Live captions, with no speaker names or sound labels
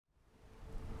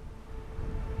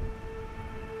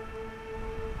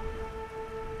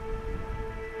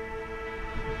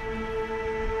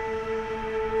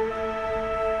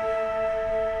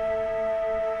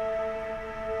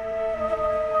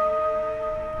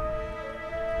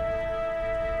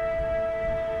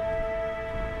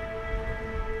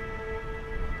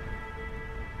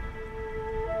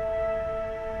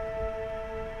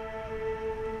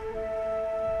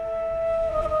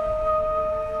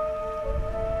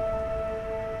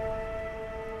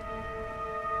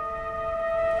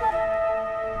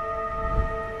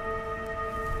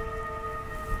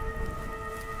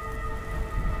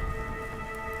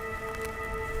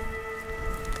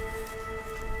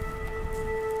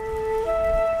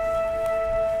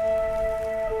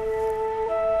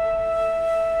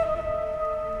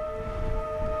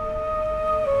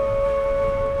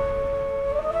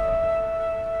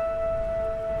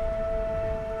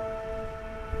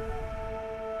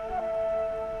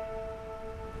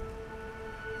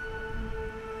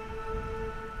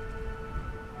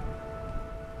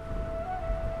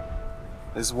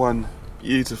There's one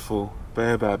beautiful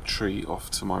baobab tree off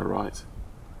to my right,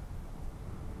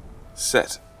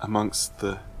 set amongst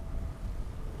the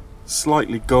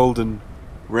slightly golden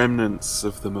remnants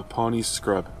of the 𝗬𝗡𝗞𝗦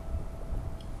scrub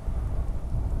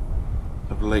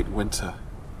of late winter.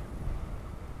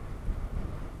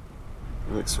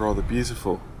 It looks rather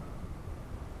beautiful,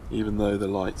 even though the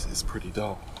light is pretty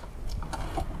dull.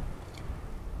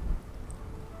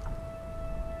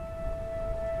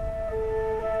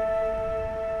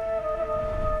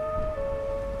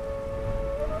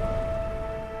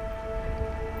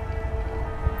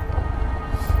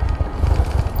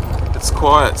 It's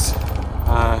quiet.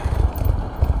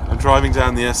 I'm driving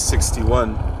down the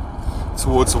S61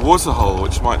 towards a waterhole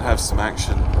which might have some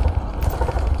action.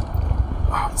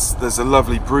 There's a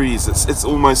lovely breeze. It's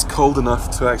almost cold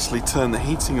enough to actually turn the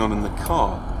heating on in the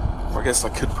car. I guess I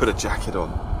could put a jacket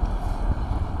on.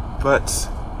 But,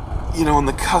 you know, on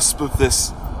the cusp of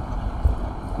this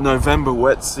November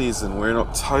wet season, we're in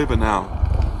October now,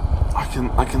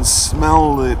 I can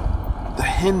smell the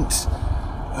hint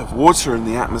of water in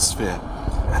the atmosphere,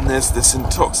 and there's this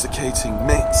intoxicating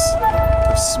mix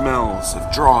of smells of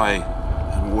dry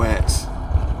and wet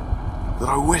that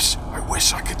I wish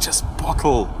I could just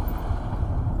bottle.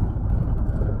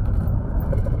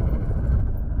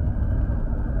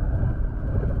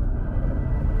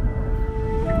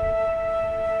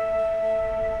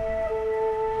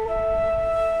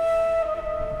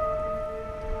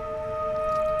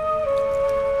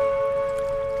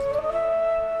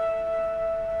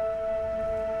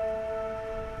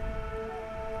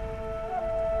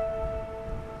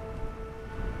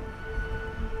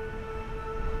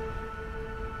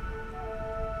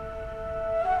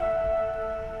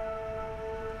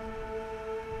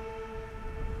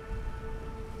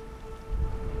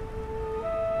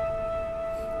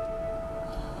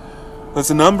 There's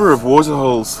a number of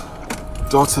waterholes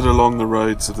dotted along the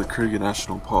roads of the Kruger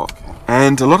National Park,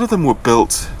 and a lot of them were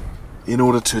built in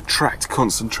order to attract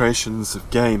concentrations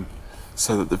of game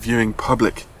so that the viewing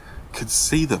public could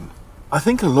see them. I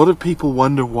think a lot of people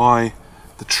wonder why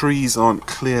the trees aren't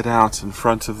cleared out in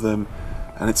front of them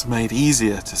and it's made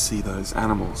easier to see those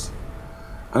animals.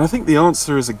 And I think the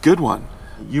answer is a good one.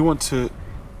 You want to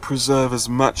preserve as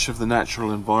much of the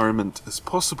natural environment as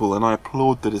possible, and I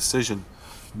applaud the decision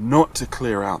not to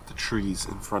clear out the trees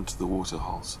in front of the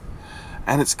waterholes.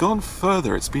 And it's gone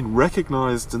further. It's been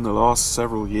recognized in the last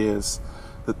several years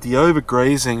that the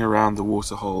overgrazing around the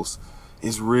waterholes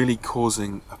is really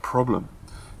causing a problem.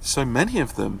 So many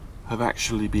of them have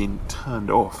actually been turned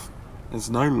off. There's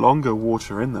no longer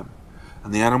water in them,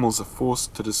 and the animals are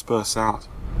forced to disperse out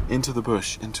into the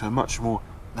bush into a much more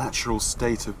natural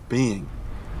state of being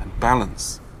and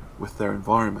balance with their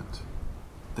environment.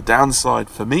 The downside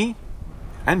for me,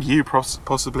 and you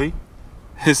possibly,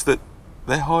 is that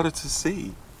they're harder to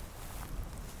see.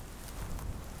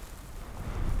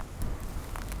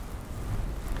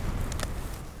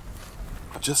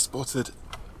 I've just spotted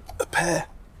a pair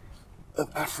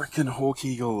of African hawk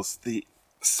eagles, the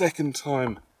second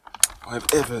time I've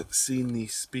ever seen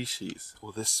these species,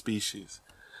 or this species.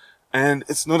 And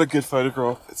it's not a good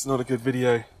photograph, it's not a good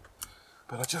video,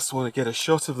 but I just want to get a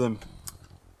shot of them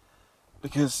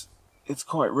because it's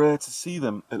quite rare to see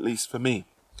them, at least for me.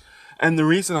 And the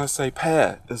reason I say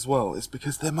pair as well is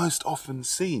because they're most often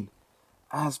seen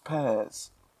as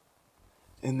pairs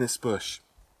in this bush.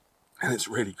 And it's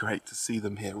really great to see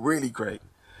them here, really great.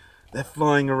 They're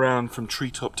flying around from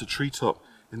treetop to treetop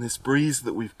in this breeze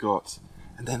that we've got,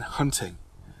 and then hunting.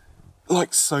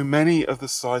 Like so many of the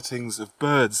sightings of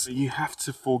birds, you have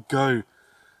to forego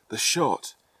the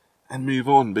shot and move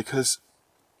on because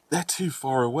they're too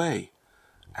far away.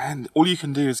 And all you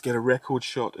can do is get a record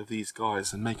shot of these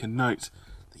guys and make a note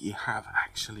that you have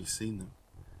actually seen them.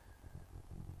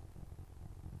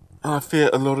 And I fear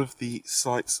a lot of the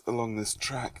sights along this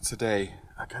track today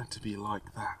are going to be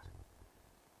like that.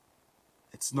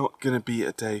 It's not going to be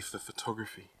a day for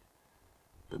photography,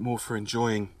 but more for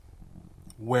enjoying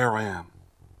where I am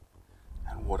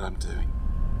and what I'm doing.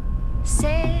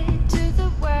 Say to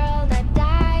the world I'd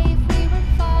die if we were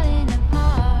falling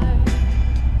apart.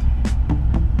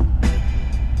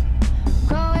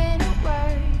 Going to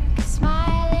work,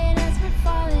 smiling as we're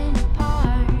falling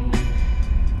apart.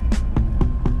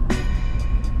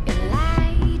 You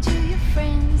lie to your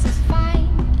friends as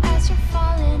fine as you're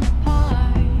falling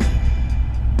apart.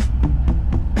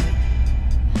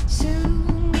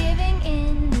 Soon giving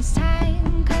in this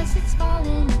time, 'cause it's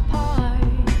falling apart.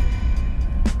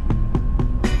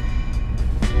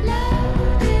 Love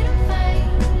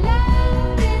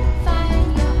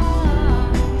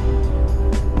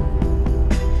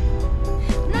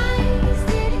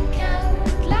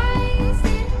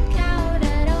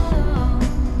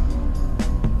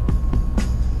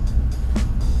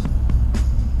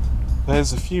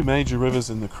There's a few major rivers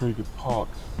in the Kruger Park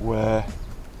where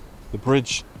the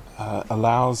bridge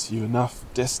allows you enough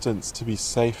distance to be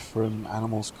safe from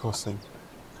animals crossing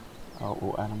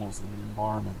or animals in the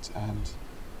environment, and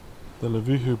the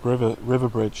Luvuvhu river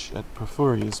bridge at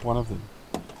𝗤𝗡𝗥𝗡 is one of them.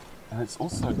 And it's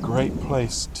also a great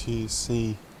place to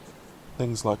see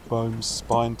things like bones,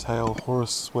 spine-tail,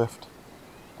 horse swift,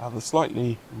 the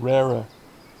slightly rarer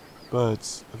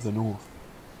birds of the north.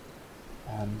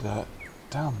 And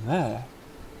down there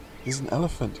is an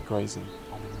elephant grazing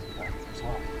on the riverbank as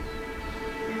well.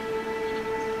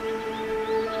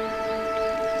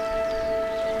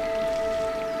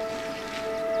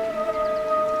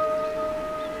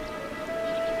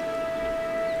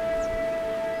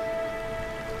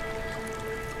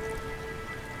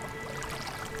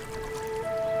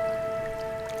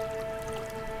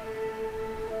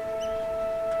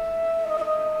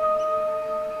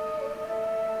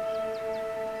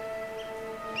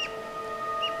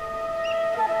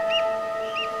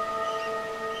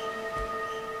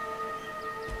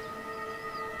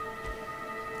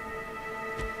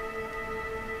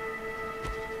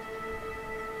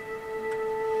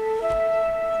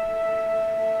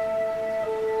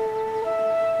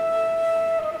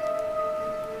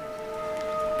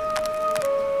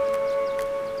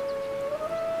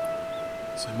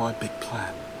 So my big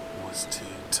plan was to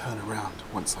turn around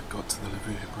once I got to the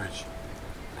Luvuvhu bridge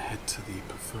and head to the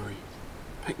𝗤𝗡𝗥𝗡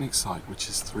picnic site, which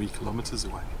is 3 kilometers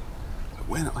away. But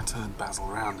when I turned Basil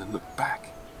around and looked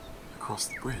back across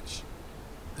the bridge,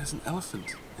 there's an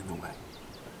elephant in the way,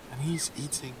 and he's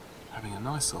eating, having a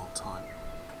nice old time,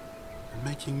 and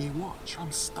making me watch.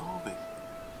 I'm starving.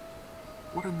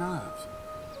 What a nerve.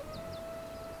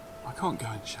 I can't go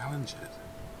and challenge it.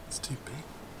 It's too big.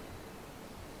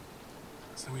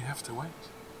 So we have to wait.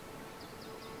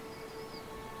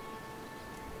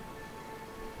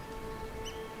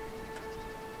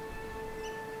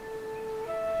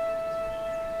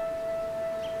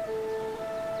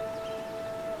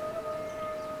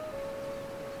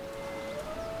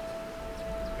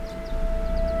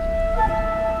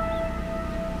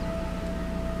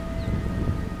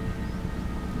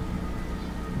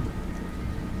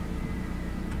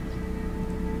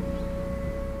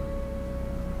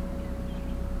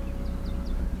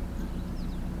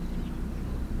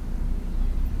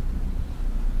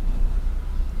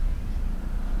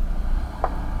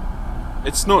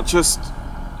 It's not just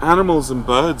animals and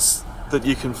birds that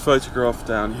you can photograph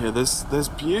down here. There's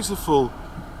beautiful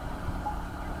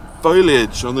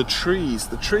foliage on the trees.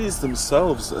 The trees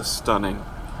themselves are stunning.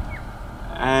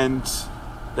 And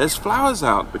there's flowers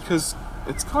out because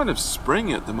it's kind of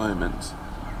spring at the moment.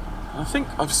 I think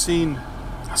I've seen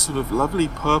a sort of lovely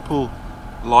purple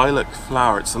lilac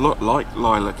flower. It's a lot like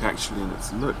lilac actually in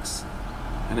its looks.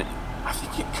 And I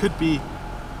think it could be,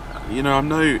 you know, I'm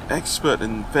no expert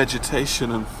in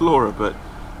vegetation and flora, but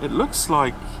it looks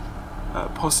like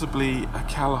possibly a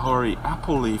Kalahari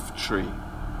apple leaf tree.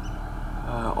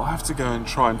 I'll have to go and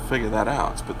try and figure that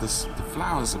out, but the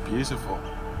flowers are beautiful.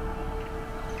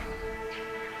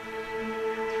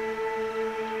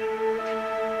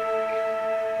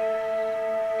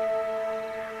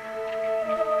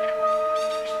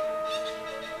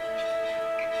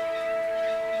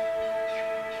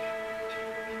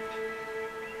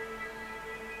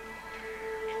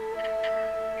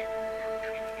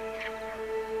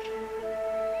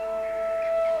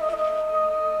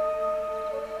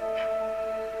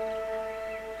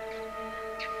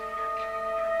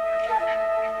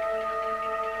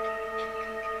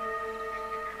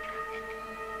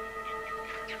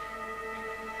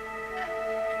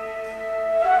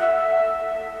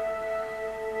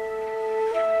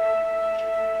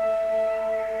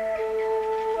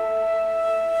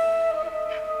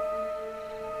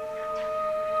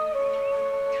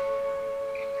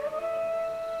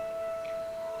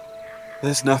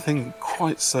 There's nothing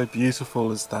quite so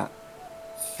beautiful as that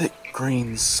thick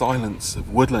green silence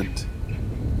of woodland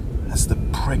as the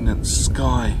pregnant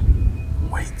sky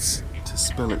waits to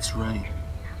spill its rain.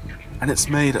 And it's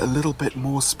made a little bit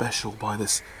more special by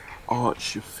this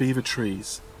arch of fever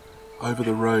trees over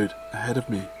the road ahead of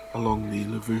me along the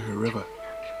Luvuvhu river.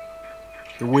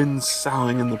 The wind's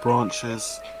soughing in the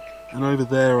branches, and over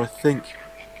there I think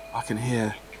I can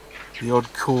hear the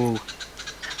odd call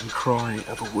and cry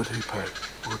of a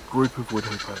𝗬𝗛𝗡𝗥𝗠, or a group of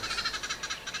𝗬𝗛𝗡𝗥𝗠s.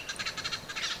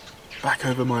 Back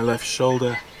over my left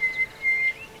shoulder,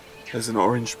 there's an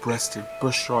orange-breasted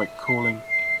bushshrike calling,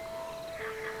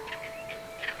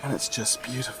 and it's just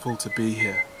beautiful to be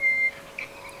here,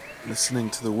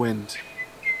 listening to the wind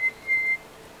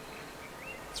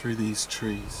through these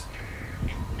trees.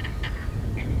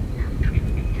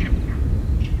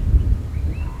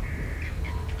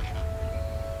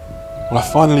 Well, I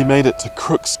finally made it to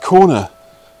Crook's Corner.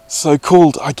 So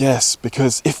called, I guess,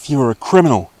 because if you were a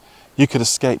criminal, you could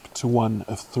escape to one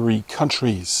of 3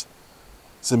 countries.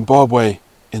 Zimbabwe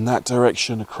in that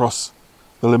direction across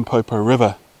the Limpopo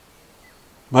River,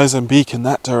 Mozambique in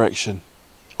that direction,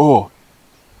 or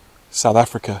South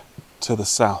Africa to the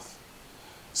south.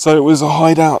 So it was a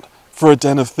hideout for a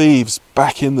den of thieves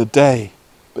back in the day,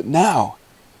 but now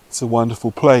it's a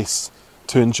wonderful place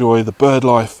to enjoy the bird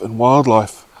life and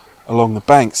wildlife along the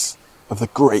banks of the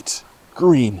great,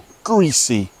 green,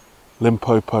 greasy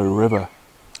Limpopo River.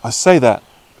 I say that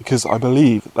because I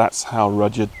believe that's how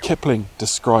Rudyard Kipling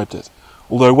described it,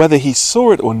 although whether he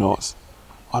saw it or not,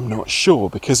 I'm not sure,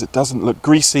 because it doesn't look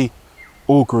greasy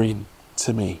or green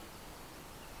to me.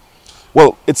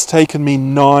 Well, it's taken me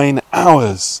 9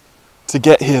 hours to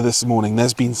get here this morning.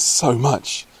 There's been so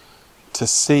much to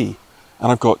see,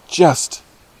 and I've got just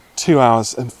 2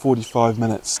 hours and 45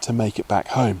 minutes to make it back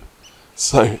home.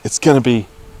 So it's going to be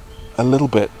a little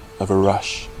bit of a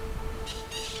rush.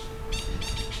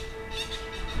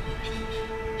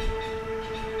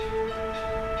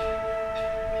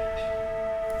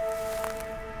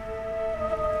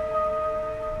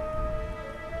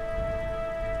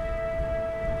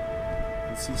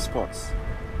 See spots.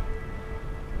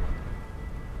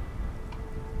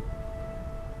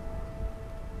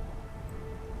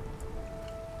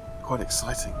 Quite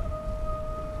exciting.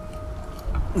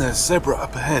 There's zebra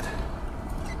up ahead.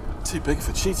 Too big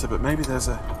for cheetah, but maybe there's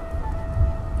a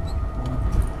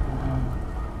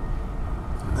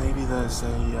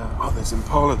oh, there's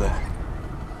impala there.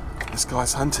 This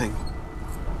guy's hunting.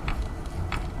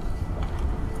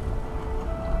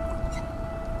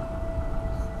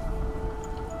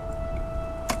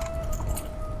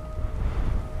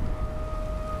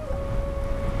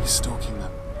 He's stalking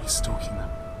them. He's stalking them.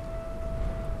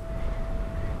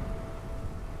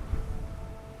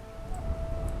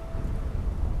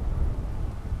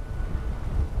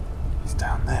 He's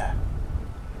down there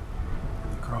in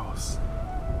the grass.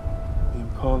 The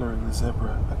impala and the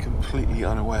zebra are completely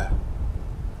unaware.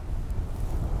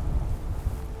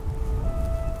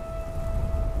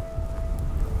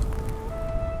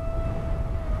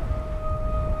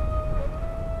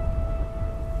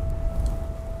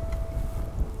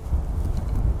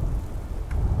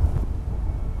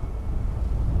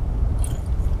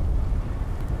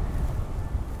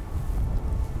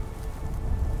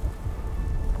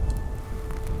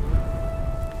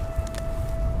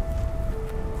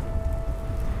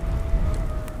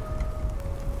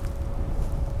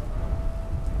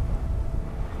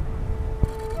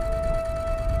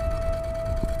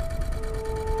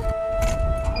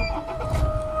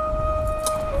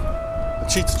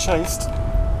 Cheetah chased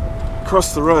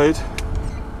across the road.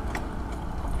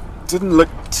 Didn't look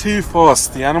too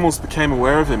fast. The animals became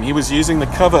aware of him. He was using the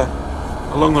cover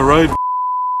along the road.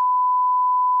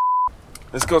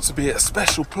 There's got to be a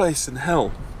special place in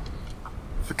hell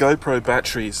for GoPro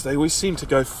batteries. They always seem to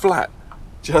go flat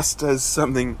just as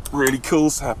something really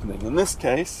cool's happening. In this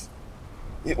case,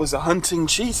 it was a hunting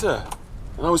cheetah,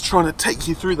 and I was trying to take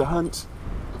you through the hunt,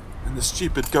 and the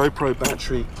stupid GoPro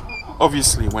battery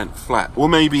obviously went flat. Or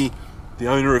maybe the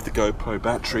owner of the GoPro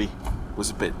battery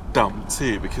was a bit dumb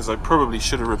too, because I probably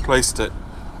should have replaced it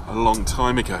a long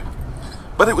time ago.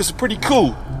 But it was a pretty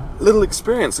cool little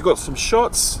experience. I got some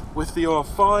shots with the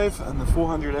R5 and the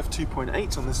 400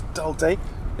 f2.8 on this dull day.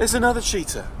 There's another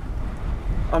cheetah.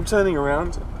 I'm turning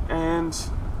around and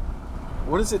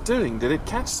what is it doing? Did it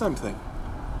catch something?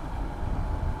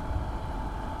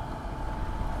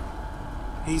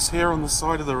 He's here on the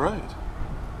side of the road.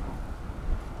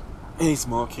 He's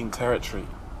marking territory.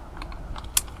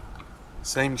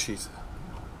 Same cheetah.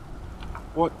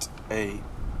 What a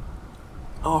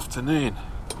afternoon.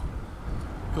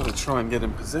 Got to try and get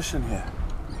in position here.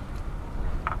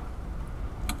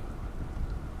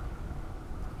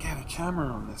 Get a camera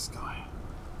on this guy.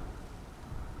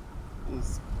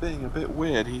 He's being a bit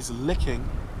weird. He's licking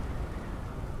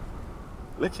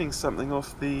something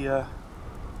off the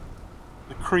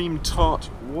cream tart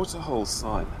waterhole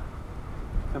sign.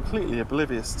 Completely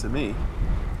oblivious to me.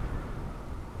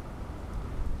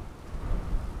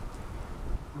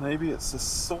 Maybe it's the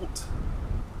salt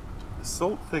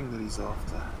thing that he's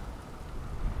after.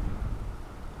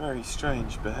 Very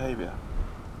strange behaviour,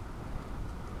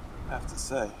 I have to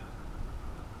say.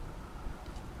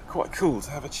 Quite cool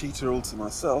to have a cheetah all to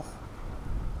myself.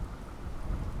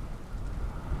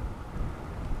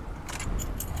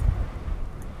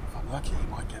 If I'm lucky, he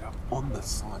might get up on the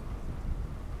sign.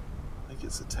 I think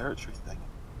it's a territory thing.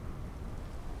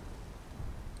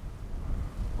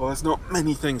 Well, there's not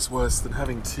many things worse than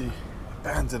having to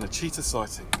abandon a cheetah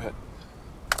sighting, but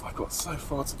I I've got so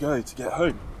far to go to get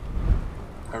home.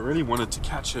 I really wanted to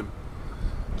catch him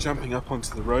jumping up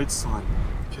onto the road sign,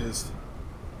 because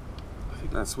I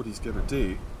think that's what he's going to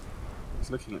do. He's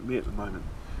looking at me at the moment,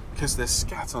 because there's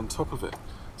scat on top of it,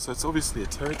 so it's obviously a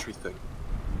territory thing.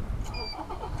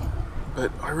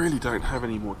 But I really don't have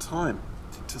any more time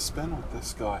to spend with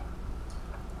this guy.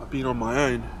 I've been on my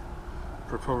own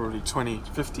for probably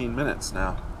 15 minutes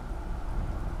now,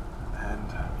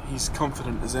 and he's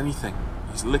confident as anything.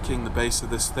 He's licking the base of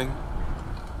this thing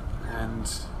and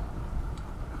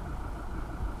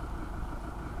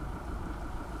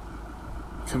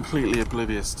completely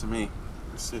oblivious to me.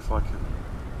 Let's see if I can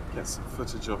get some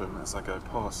footage of him as I go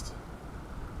past.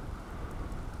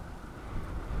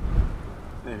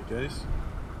 There he goes.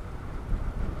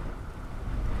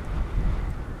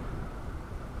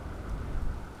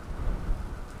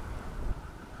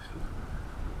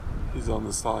 He's on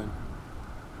the sign.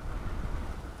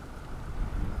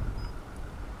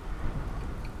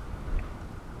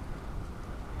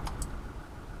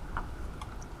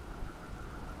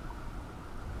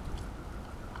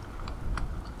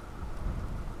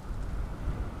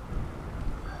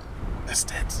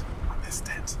 I missed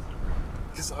it.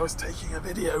 Because I was taking a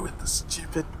video with the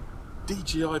stupid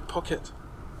DJI Pocket.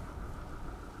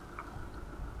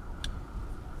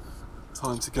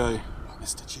 Time to go,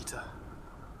 Mr. Cheetah.